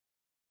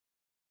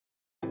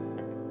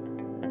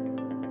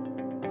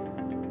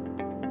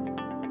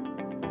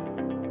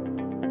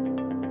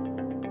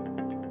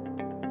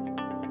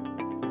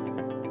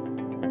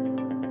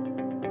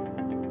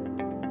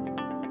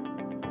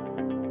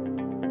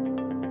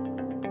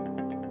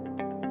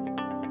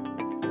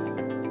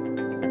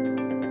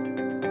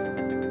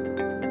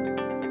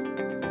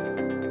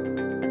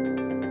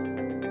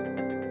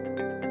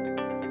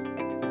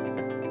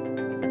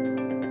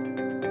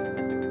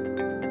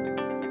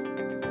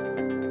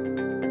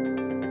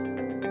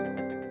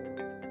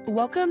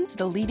Welcome to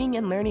the Leading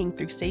and Learning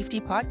Through Safety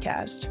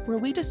podcast, where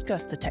we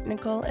discuss the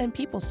technical and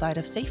people side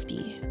of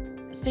safety.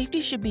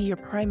 Safety should be your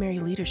primary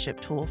leadership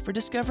tool for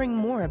discovering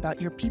more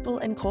about your people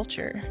and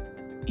culture.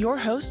 Your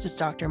host is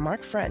Dr.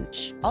 Mark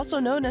French, also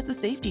known as the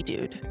Safety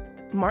Dude.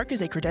 Mark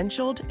is a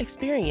credentialed,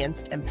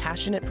 experienced, and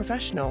passionate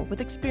professional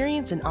with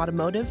experience in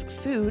automotive,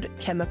 food,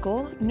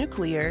 chemical,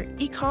 nuclear,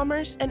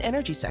 e-commerce, and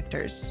energy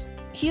sectors.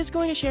 He is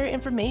going to share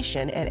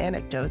information and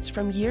anecdotes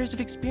from years of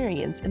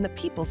experience in the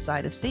people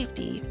side of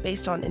safety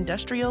based on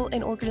industrial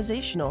and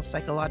organizational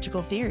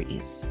psychological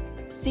theories.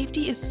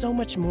 Safety is so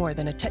much more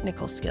than a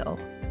technical skill.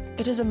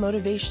 It is a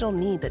motivational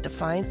need that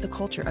defines the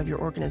culture of your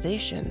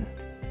organization.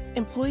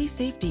 Employee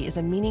safety is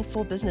a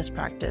meaningful business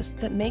practice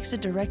that makes a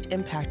direct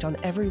impact on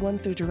everyone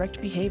through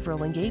direct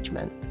behavioral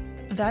engagement.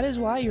 That is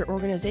why your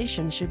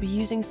organization should be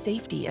using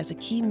safety as a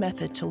key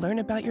method to learn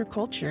about your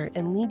culture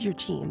and lead your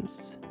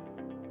teams.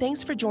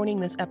 Thanks for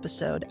joining this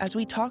episode as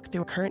we talk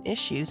through current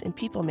issues in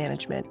people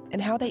management and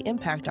how they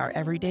impact our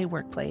everyday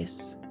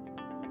workplace.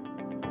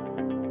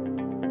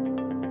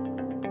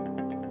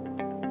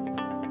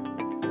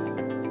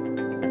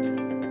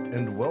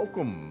 And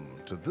welcome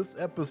to this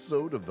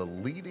episode of the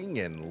Leading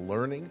and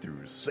Learning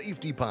Through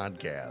Safety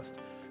podcast.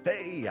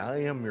 Hey, I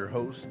am your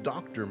host,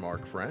 Dr.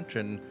 Mark French,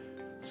 and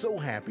so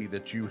happy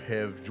that you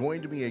have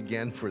joined me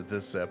again for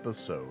this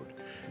episode.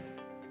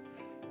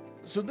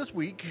 So this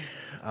week,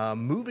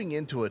 moving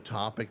into a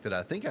topic that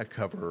I think I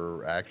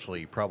cover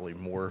actually probably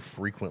more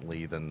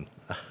frequently than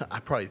I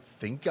probably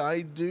think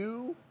I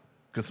do,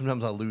 because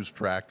sometimes I lose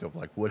track of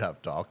like what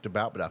I've talked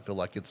about, but I feel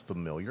like it's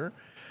familiar.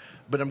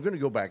 But I'm going to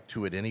go back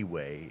to it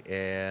anyway,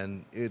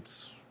 and it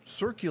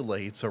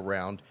circulates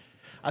around,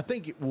 I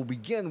think it will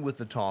begin with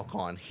the talk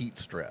on heat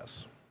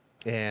stress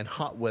and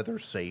hot weather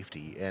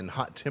safety and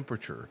hot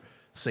temperature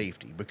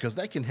safety, because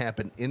that can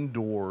happen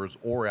indoors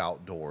or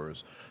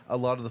outdoors. A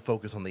lot of the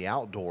focus on the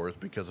outdoors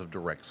because of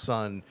direct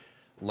sun,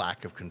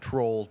 lack of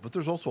controls, but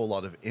there's also a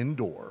lot of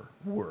indoor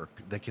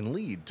work that can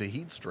lead to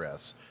heat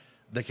stress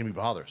that can be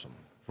bothersome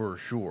for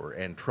sure,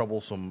 and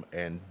troublesome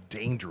and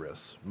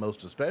dangerous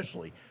most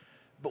especially.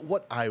 But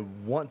what I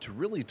want to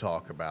really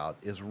talk about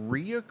is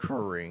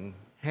reoccurring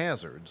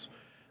hazards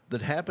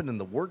that happen in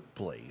the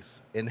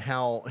workplace, and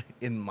how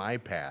in my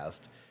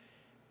past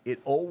it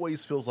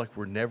always feels like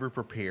we're never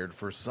prepared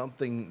for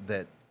something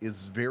that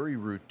is very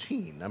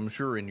routine. I'm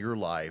sure in your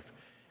life,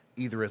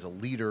 either as a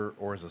leader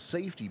or as a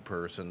safety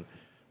person,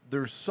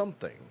 there's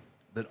something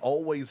that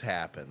always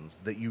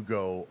happens that you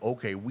go,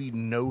 okay, we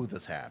know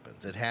this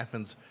happens. It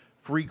happens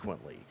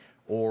frequently,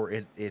 or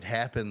it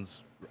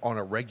happens on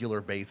a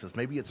regular basis.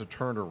 Maybe it's a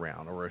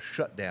turnaround or a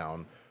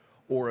shutdown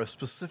or a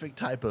specific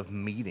type of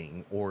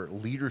meeting or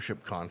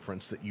leadership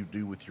conference that you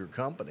do with your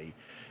company.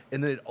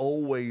 And then it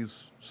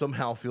always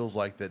somehow feels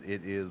like that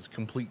it is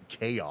complete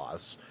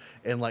chaos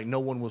and like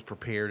no one was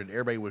prepared and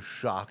everybody was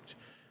shocked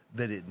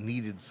that it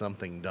needed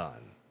something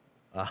done.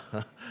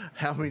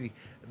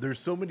 There's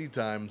so many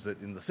times that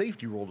in the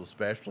safety world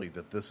especially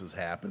that this has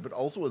happened, but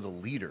also as a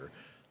leader,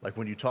 like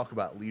when you talk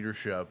about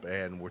leadership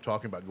and we're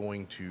talking about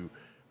going to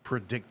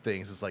predict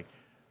things, it's like,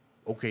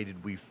 okay,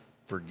 did we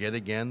forget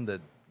again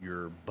that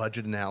your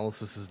budget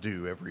analysis is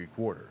due every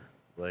quarter?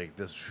 Like,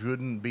 this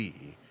shouldn't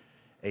be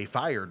a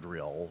fire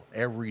drill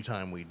every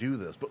time we do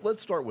this. But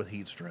let's start with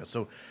heat stress.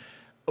 So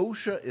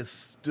OSHA is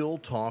still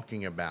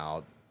talking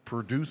about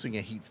producing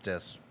a heat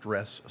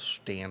stress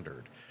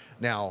standard.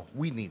 Now,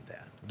 we need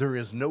that. There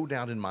is no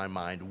doubt in my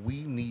mind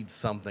we need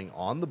something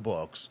on the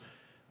books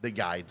that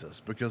guides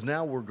us, because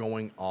now we're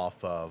going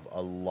off of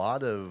a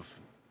lot of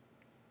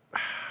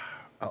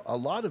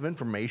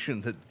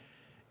information that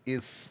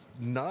is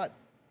not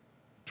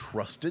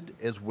trusted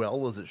as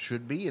well as it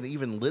should be, and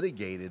even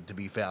litigated to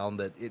be found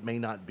that it may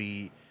not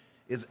be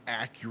as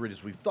accurate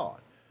as we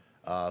thought.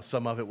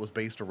 Some of it was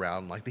based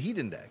around like the heat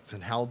index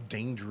and how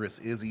dangerous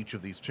is each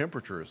of these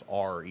temperatures,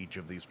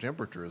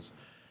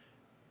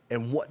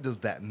 and what does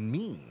that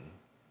mean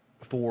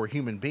for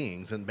human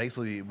beings. And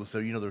basically it was,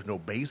 so there's no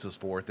basis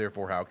for it,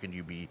 therefore how can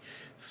you be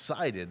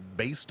cited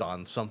based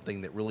on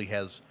something that really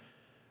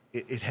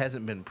it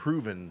hasn't been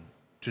proven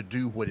to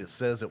do what it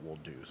says it will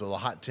do. So the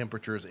hot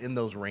temperatures in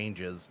those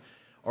ranges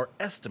are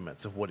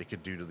estimates of what it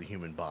could do to the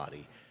human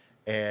body.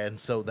 And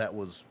so that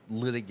was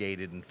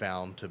litigated and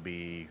found to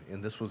be,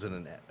 and this was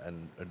in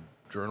a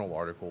journal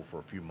article for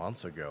a few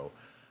months ago.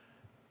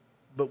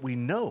 But we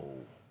know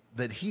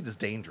that heat is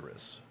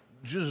dangerous.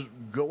 Just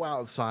go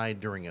outside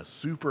during a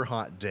super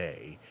hot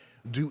day,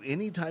 do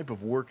any type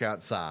of work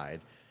outside,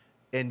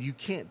 and you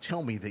can't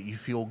tell me that you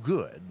feel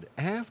good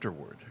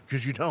afterward,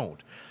 because you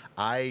don't.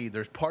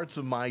 There's parts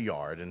of my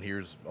yard, and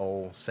here's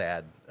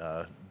sad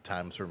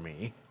times for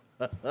me.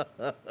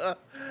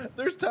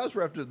 There's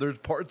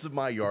parts of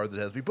my yard that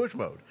has to be push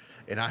mowed,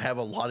 and I have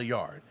a lot of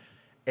yard,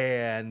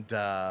 and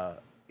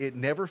it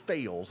never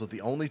fails that the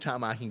only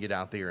time I can get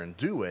out there and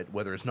do it,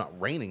 whether it's not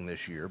raining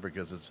this year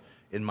because it's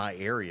in my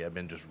area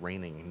been just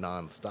raining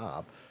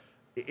nonstop,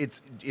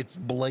 it's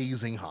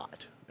blazing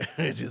hot.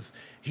 It is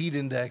heat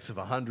index of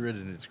 100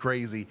 and it's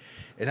crazy.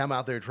 And I'm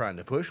out there trying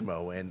to push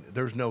mow, and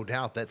there's no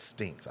doubt that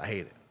stinks. I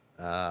hate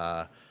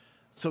it.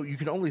 So you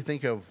can only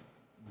think of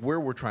where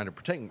we're trying to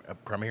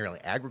protect, primarily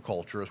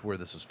agriculture is where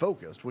this is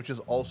focused, which is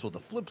also the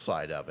flip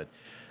side of it,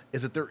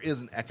 is that there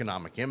is an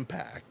economic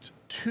impact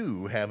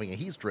to having a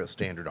heat stress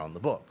standard on the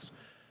books.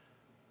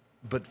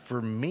 But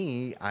for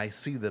me, I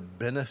see the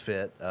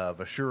benefit of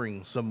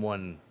assuring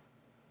someone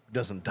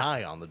doesn't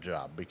die on the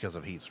job because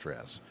of heat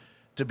stress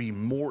to be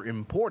more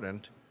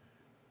important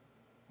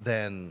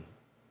than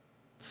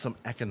some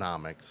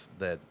economics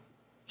that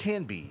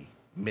can be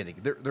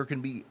mitigated. There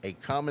can be a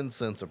common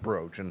sense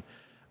approach, and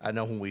I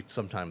know when we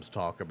sometimes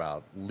talk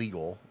about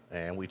legal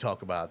and we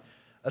talk about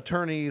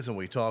attorneys and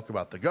we talk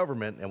about the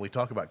government and we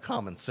talk about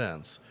common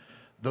sense,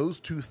 those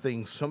two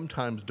things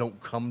sometimes don't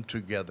come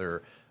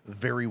together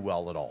very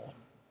well at all.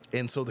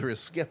 And so there is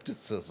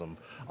skepticism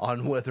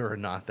on whether or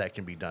not that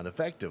can be done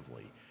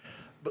effectively.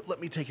 But let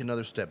me take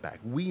another step back.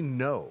 We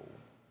know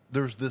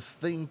there's this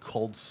thing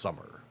called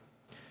summer,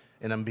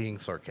 and I'm being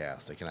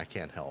sarcastic and I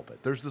can't help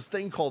it. There's this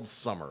thing called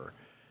summer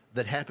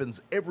that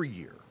happens every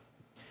year,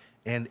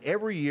 and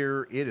every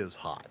year it is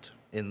hot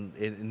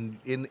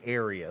in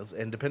areas,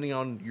 and depending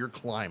on your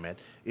climate,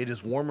 it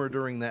is warmer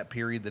during that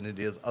period than it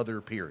is other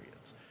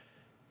periods.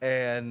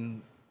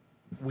 And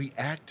we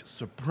act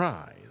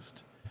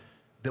surprised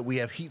that we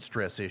have heat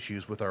stress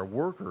issues with our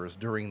workers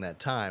during that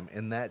time,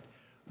 and that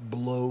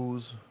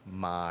blows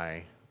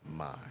my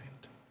mind.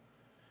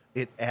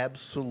 It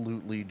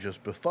absolutely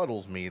just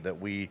befuddles me that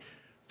we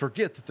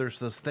forget that there's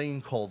this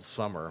thing called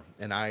summer.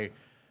 And I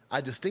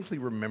distinctly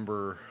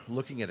remember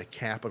looking at a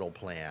capital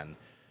plan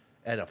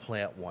at a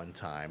plant one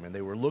time, and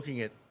they were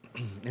looking at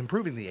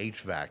improving the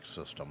HVAC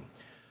system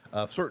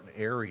of certain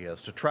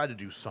areas to try to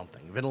do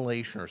something,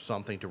 ventilation or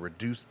something, to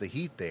reduce the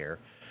heat there.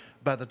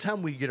 By the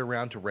time we get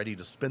around to ready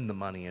to spend the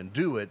money and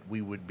do it,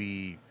 we would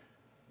be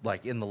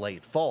like in the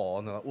late fall.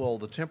 And they're like, well,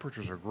 the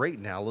temperatures are great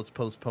now, let's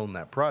postpone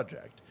that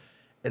project.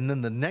 And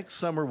then the next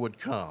summer would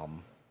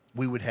come,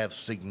 we would have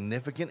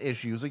significant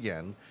issues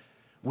again.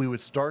 We would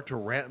start to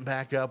ramp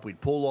back up.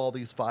 We'd pull all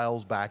these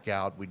files back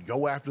out. We'd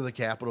go after the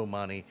capital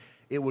money.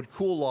 It would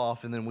cool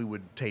off, and then we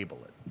would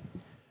table it.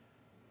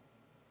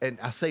 And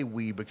I say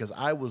we because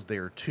I was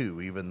there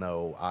too, even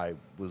though I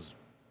was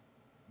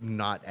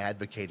not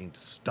advocating to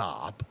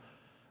stop.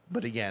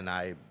 But again,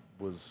 I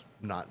was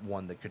not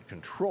one that could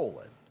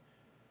control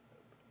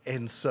it.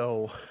 And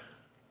so,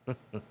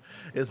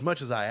 as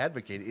much as I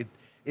advocated,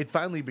 it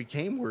finally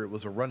became where it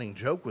was a running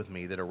joke with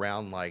me that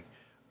around like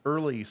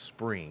early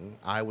spring,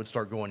 I would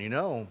start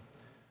going,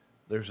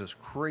 there's this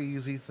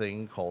crazy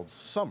thing called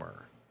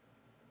summer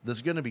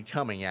that's going to be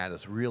coming at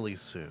us really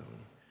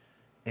soon.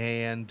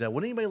 And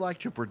would anybody like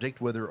to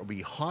predict whether it will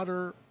be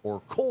hotter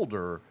or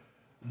colder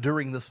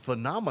during this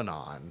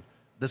phenomenon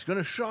that's going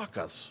to shock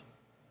us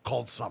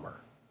called summer?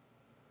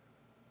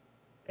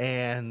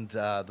 And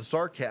the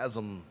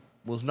sarcasm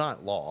was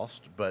not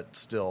lost, but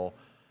still,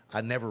 I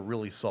never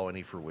really saw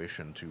any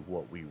fruition to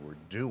what we were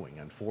doing,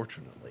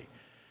 unfortunately.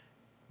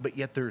 But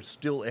yet there's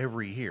still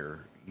every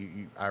year,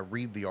 I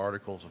read the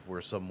articles of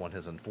where someone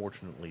has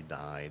unfortunately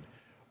died,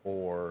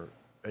 or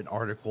an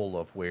article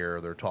of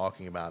where they're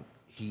talking about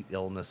heat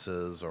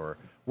illnesses or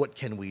what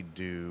can we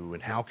do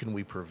and how can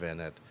we prevent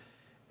it.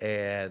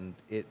 And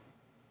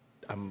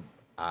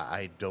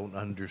I don't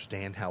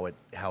understand how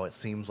it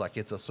seems like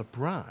it's a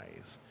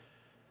surprise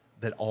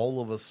that all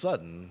of a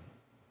sudden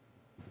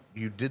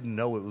you didn't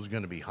know it was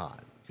going to be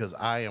hot, because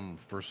I am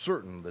for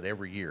certain that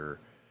every year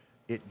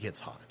it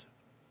gets hot.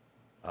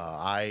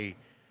 I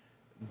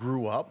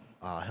grew up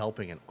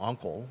helping an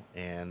uncle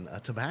in a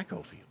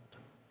tobacco field.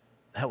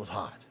 That was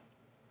hot.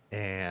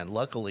 And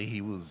luckily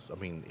he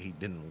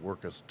didn't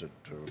work us it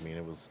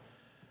was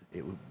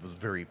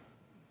very,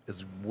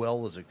 as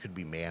well as it could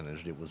be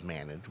managed, it was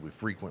managed with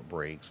frequent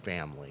breaks,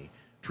 family,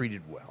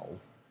 treated well.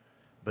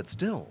 But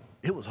still,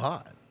 it was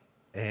hot.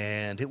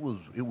 And it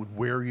would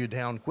wear you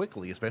down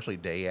quickly, especially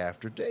day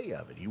after day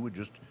of it.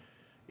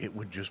 It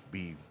would just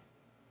be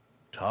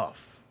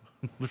tough.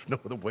 There's no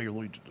other way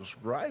really to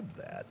describe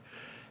that.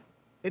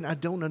 And I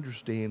don't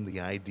understand the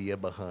idea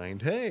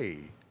behind,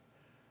 hey,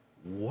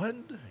 what?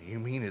 You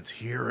mean it's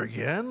here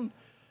again?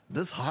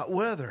 This hot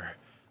weather.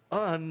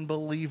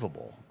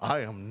 Unbelievable.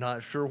 I am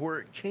not sure where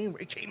it came.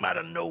 It came out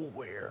of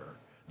nowhere,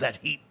 that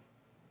heat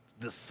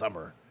this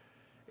summer.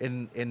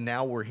 And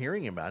now we're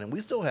hearing about it. And we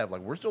still have,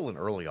 we're still in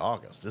early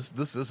August.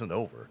 This isn't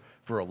over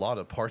for a lot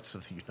of parts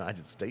of the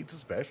United States,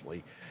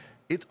 especially.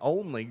 It's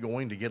only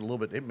going to get a little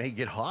bit, it may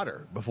get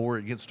hotter before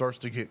it starts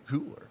to get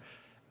cooler.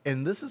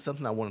 And this is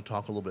something I want to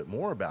talk a little bit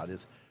more about,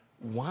 is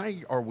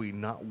why are we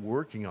not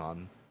working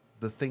on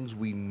the things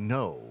we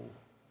know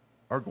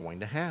are going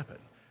to happen?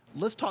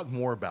 Let's talk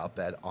more about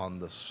that on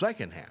the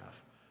second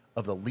half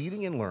of the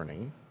Leading and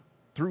Learning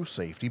Through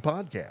Safety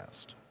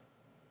podcast.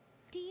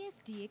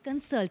 TSDA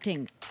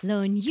Consulting.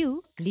 Learn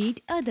you,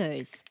 lead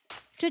others.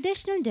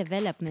 Traditional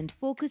development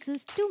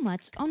focuses too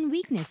much on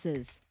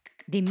weaknesses.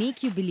 They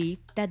make you believe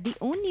that the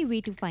only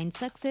way to find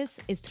success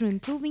is through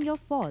improving your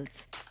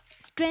faults.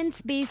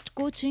 Strengths-based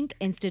coaching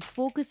instead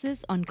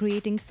focuses on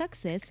creating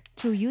success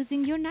through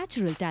using your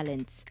natural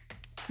talents.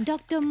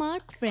 Dr.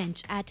 Mark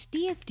French at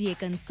TSDA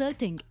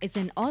Consulting is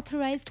an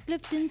authorized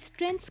Clifton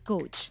Strengths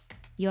coach.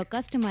 Your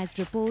customized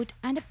report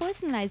and a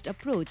personalized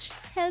approach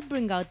help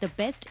bring out the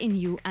best in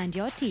you and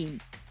your team.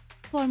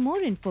 For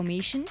more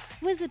information,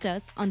 visit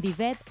us on the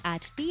web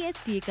at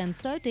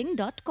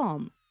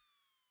tsdaconsulting.com.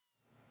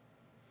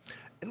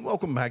 And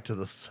welcome back to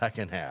the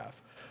second half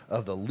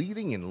of the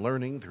Leading and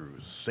Learning Through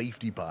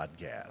Safety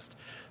podcast.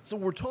 So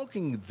we're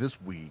talking this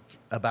week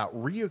about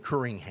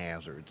reoccurring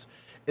hazards.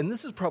 And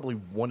this is probably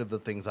one of the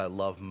things I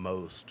love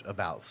most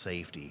about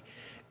safety,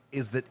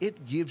 is that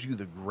it gives you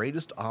the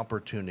greatest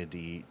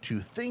opportunity to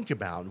think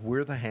about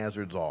where the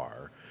hazards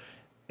are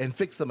and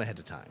fix them ahead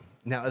of time.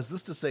 Now, is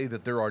this to say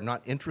that there are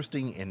not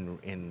interesting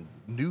and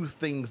new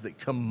things that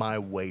come my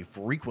way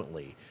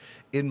frequently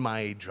in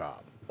my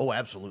job? Oh,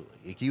 absolutely.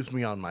 It keeps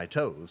me on my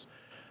toes.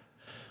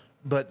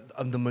 But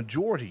the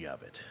majority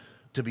of it,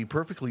 to be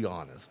perfectly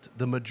honest,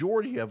 the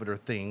majority of it are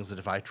things that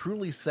if I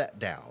truly sat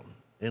down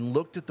and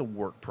looked at the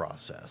work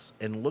process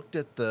and looked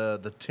at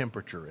the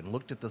temperature and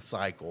looked at the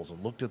cycles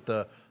and looked at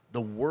the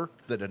work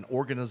that an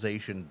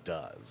organization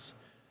does,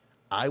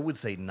 I would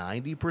say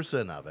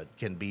 90% of it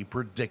can be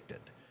predicted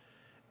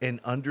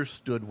and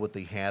understood what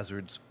the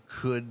hazards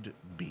could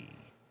be.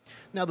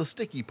 Now, the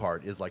sticky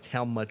part is like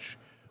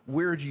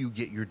where do you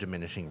get your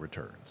diminishing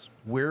returns?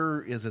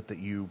 Where is it that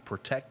you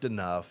protect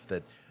enough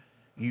that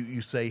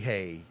you say,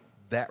 hey,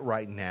 that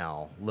right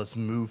now, let's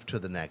move to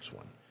the next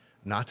one.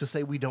 Not to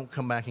say we don't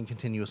come back and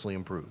continuously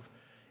improve.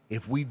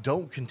 If we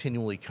don't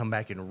continually come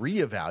back and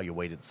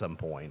reevaluate at some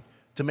point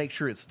to make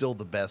sure it's still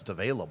the best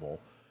available,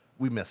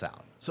 we miss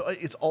out. So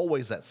it's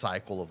always that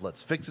cycle of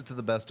let's fix it to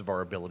the best of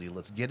our ability.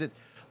 Let's get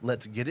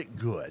it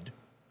good,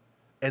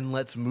 and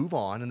let's move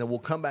on, and then we'll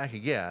come back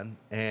again,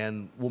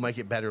 and we'll make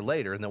it better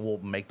later, and then we'll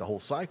make the whole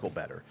cycle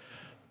better.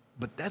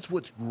 But that's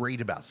what's great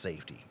about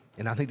safety,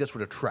 and I think that's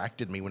what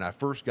attracted me when I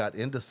first got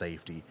into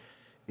safety,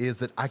 is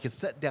that I could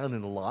sit down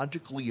and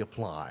logically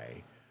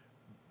apply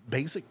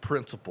basic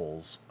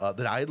principles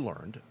that I had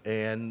learned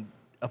and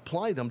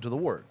apply them to the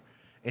work.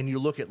 And you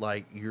look at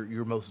like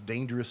your most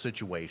dangerous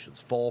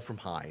situations, fall from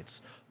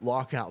heights,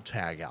 lockout,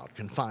 tagout,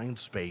 confined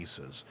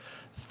spaces,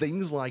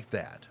 things like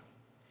that.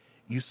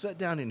 You sit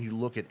down and you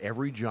look at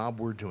every job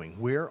we're doing.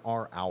 Where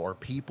are our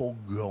people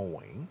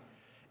going?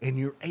 And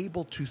you're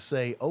able to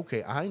say,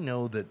 okay, I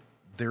know that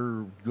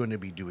they're going to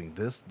be doing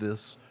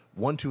this,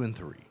 1, 2, and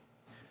 3.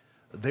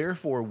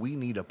 Therefore, we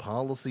need a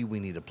policy,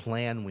 we need a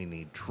plan, we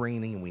need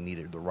training, we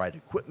need the right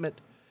equipment,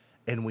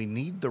 and we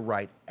need the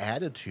right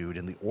attitude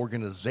in the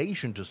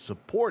organization to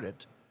support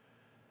it.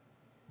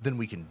 Then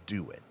we can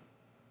do it.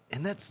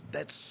 And that's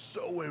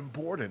so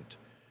important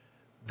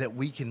that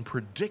we can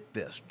predict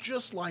this,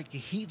 just like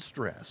heat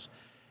stress.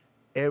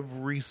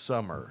 Every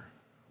summer,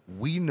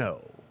 we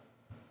know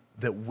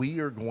that we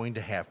are going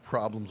to have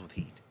problems with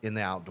heat in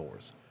the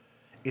outdoors.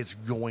 It's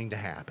going to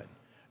happen.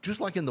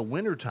 Just like in the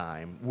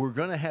wintertime, we're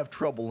going to have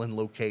trouble in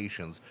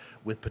locations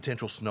with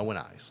potential snow and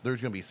ice. There's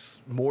going to be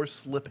more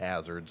slip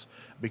hazards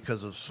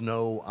because of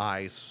snow,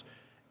 ice,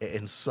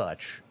 and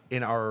such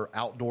in our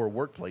outdoor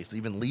workplace,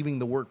 even leaving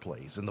the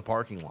workplace in the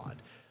parking lot.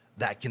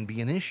 That can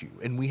be an issue,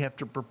 and we have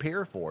to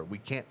prepare for it. We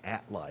can't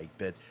act like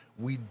that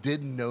we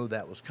didn't know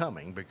that was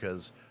coming,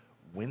 because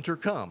winter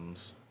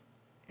comes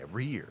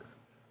every year,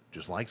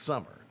 just like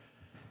summer.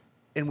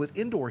 And with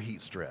indoor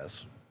heat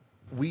stress,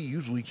 we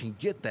usually can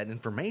get that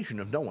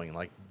information of knowing,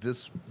 like,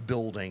 this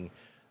building,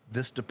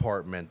 this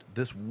department,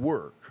 this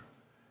work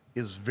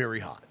is very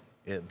hot.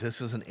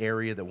 This is an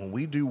area that when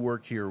we do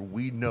work here,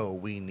 we know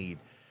we need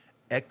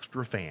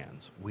extra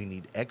fans. We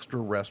need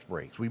extra rest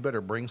breaks. We better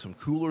bring some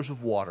coolers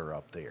of water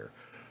up there.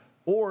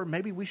 Or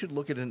maybe we should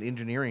look at an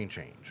engineering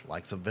change,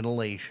 like some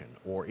ventilation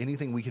or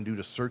anything we can do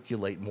to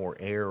circulate more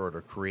air or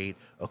to create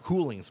a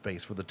cooling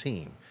space for the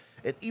team.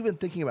 And even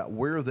thinking about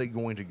where are they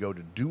going to go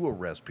to do a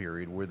rest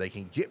period where they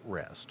can get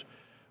rest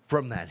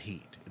from that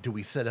heat. Do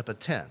we set up a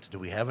tent? Do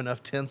we have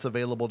enough tents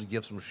available to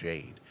give some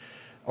shade?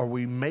 Are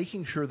we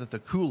making sure that the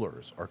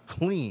coolers are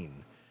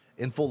clean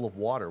and full of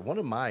water?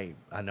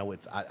 I know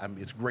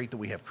it's great that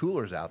we have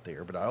coolers out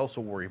there, but I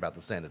also worry about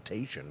the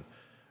sanitation,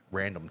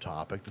 random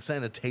topic, the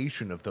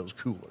sanitation of those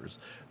coolers,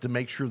 to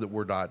make sure that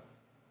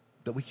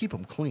we keep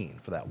them clean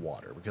for that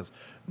water, because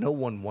no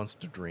one wants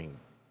to drink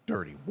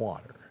dirty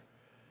water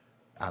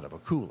out of a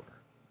cooler.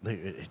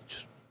 It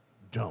just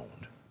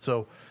don't.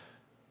 So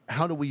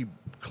how do we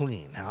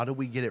clean? How do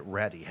we get it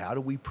ready? How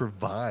do we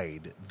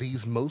provide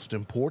these most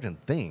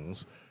important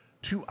things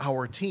to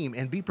our team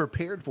and be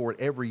prepared for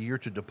it every year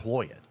to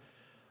deploy it?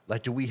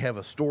 Like, do we have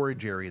a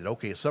storage area that,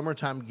 okay,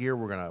 summertime gear,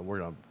 we're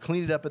gonna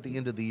clean it up at the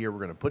end of the year, we're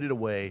gonna put it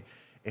away,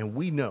 and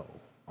we know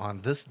on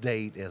this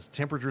date, as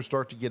temperatures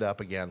start to get up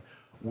again,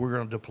 we're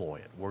gonna deploy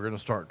it. We're gonna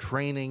start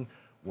training,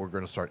 we're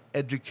gonna start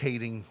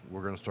educating,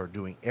 we're gonna start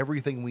doing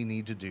everything we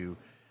need to do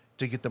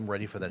to get them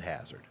ready for that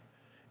hazard.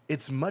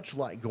 It's much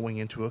like going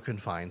into a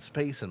confined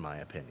space, in my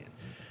opinion.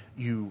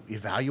 You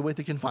evaluate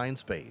the confined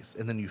space,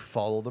 and then you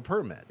follow the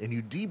permit, and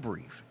you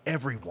debrief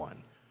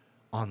everyone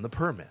on the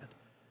permit.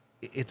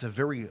 It's a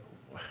very,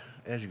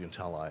 as you can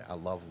tell, I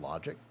love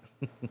logic.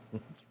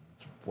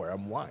 It's where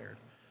I'm wired.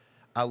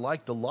 I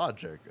like the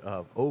logic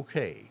of,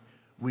 okay,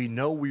 we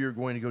know we are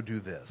going to go do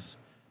this.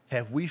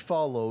 Have we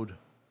followed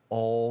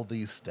all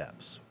these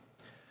steps?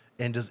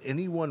 And does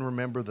anyone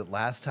remember that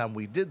last time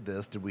we did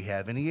this, did we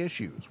have any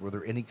issues? Were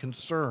there any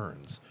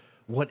concerns?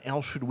 What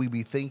else should we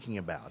be thinking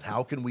about?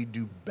 How can we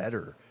do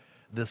better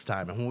this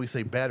time? And when we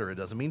say better, it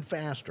doesn't mean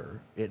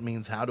faster. It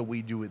means how do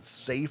we do it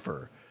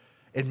safer?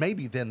 And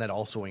maybe then that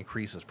also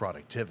increases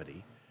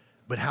productivity.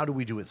 But how do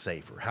we do it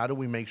safer? How do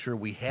we make sure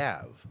we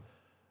have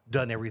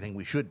done everything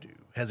we should do?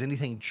 Has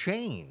anything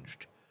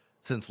changed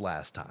since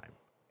last time?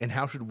 And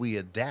how should we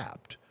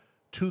adapt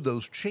to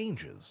those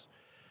changes?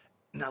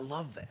 And I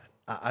love that.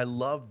 I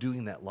love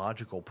doing that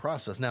logical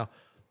process. Now,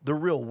 the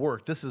real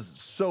work, this is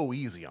so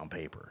easy on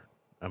paper.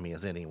 I mean,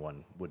 as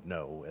anyone would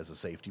know as a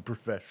safety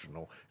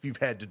professional, if you've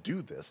had to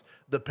do this,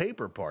 the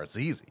paper part's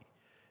easy.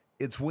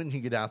 It's when you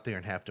get out there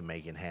and have to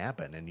make it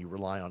happen, and you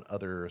rely on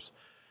others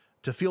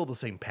to feel the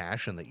same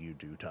passion that you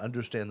do, to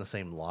understand the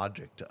same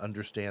logic, to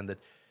understand that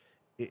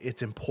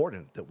it's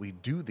important that we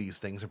do these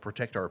things and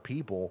protect our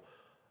people,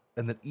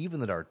 and that even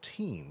that our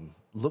team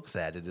looks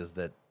at it as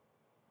that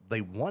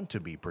they want to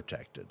be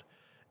protected,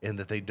 and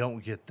that they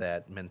don't get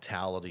that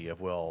mentality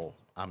of, well,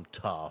 I'm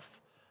tough,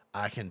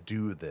 I can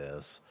do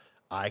this,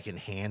 I can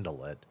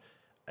handle it.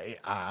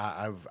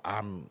 I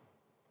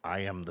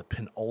am the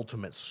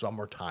penultimate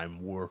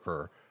summertime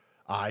worker.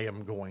 I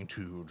am going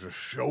to just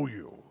show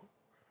you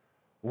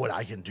what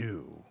I can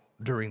do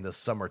during the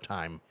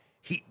summertime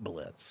heat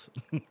blitz.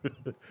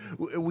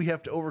 We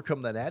have to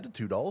overcome that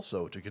attitude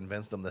also to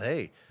convince them that,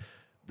 hey,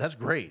 that's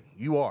great.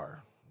 You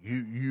are.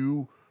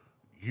 You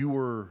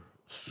are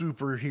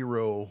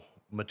superhero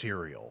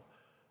material.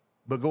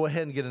 But go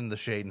ahead and get in the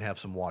shade and have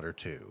some water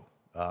too.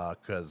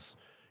 Because,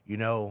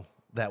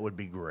 that would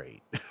be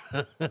great.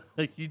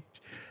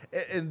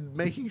 And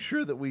making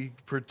sure that we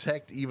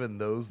protect even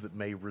those that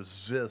may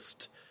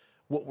resist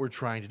what we're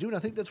trying to do. And I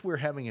think that's where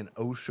having an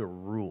OSHA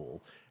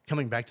rule,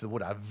 coming back to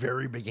what I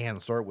very began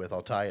to start with,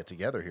 I'll tie it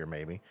together here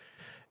maybe,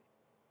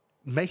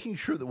 making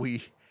sure that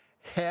we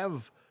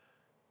have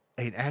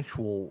an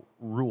actual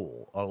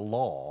rule, a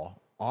law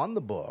on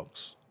the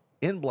books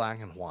in black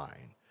and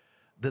white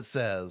that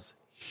says,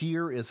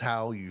 here is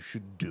how you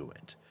should do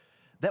it.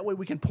 That way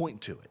we can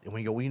point to it and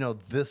we go,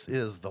 this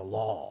is the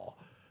law.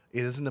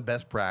 It isn't a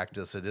best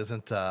practice. It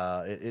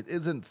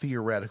isn't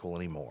theoretical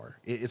anymore.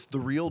 It's the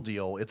real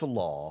deal. It's a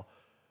law.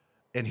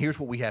 And here's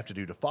what we have to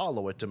do to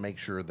follow it to make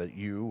sure that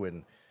you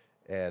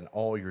and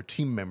all your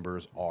team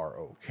members are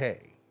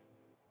okay.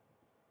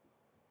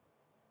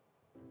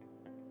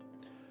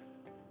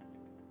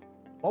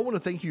 I want to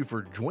thank you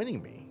for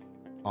joining me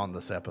on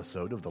this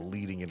episode of the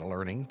Leading and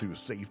Learning Through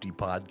Safety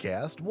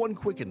podcast. One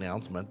quick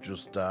announcement,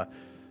 just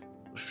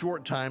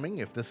short timing,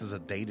 if this is a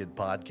dated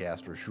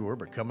podcast for sure,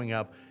 but coming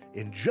up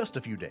in just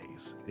a few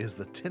days is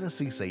the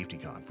Tennessee Safety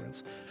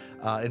Conference.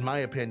 In my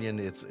opinion,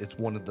 it's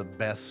one of the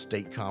best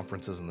state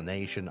conferences in the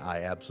nation.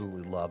 I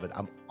absolutely love it.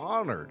 I'm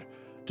honored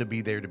to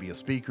be there to be a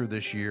speaker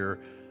this year,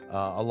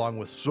 along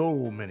with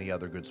so many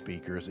other good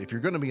speakers. If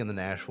you're going to be in the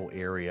Nashville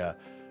area,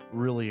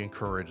 really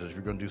encourage it. If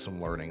you're going to do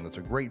some learning, that's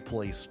a great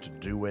place to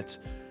do it.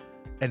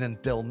 And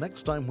until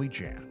next time we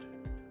chat,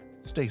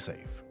 stay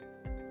safe.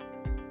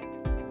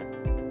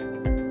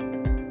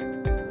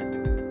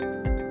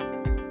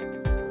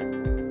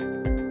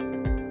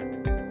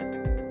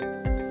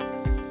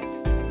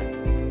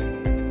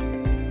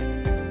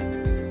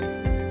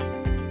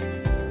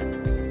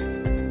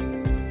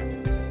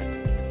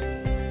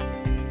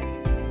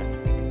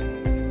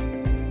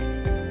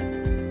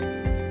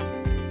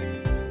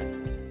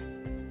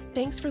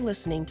 Thanks for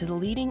listening to the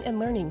Leading and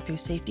Learning Through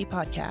Safety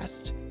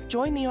podcast.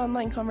 Join the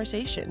online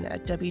conversation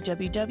at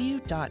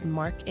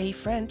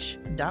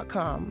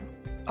www.markafrench.com.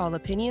 All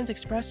opinions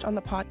expressed on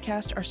the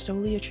podcast are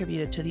solely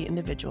attributed to the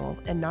individual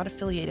and not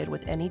affiliated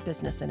with any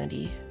business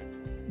entity.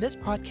 This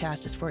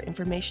podcast is for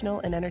informational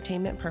and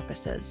entertainment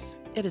purposes.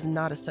 It is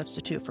not a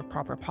substitute for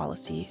proper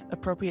policy,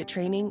 appropriate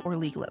training, or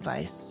legal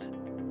advice.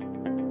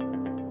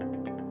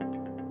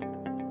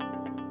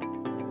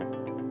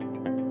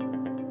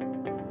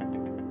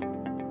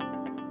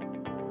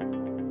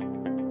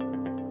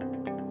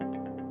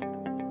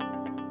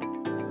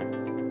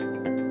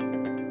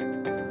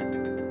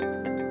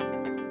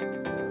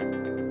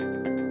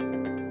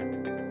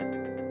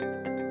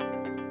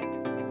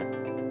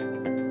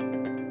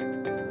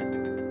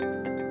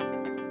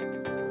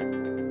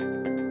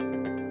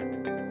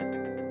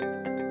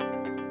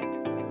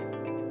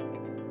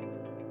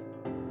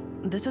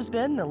 This has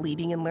been the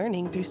Leading and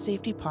Learning Through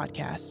Safety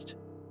podcast.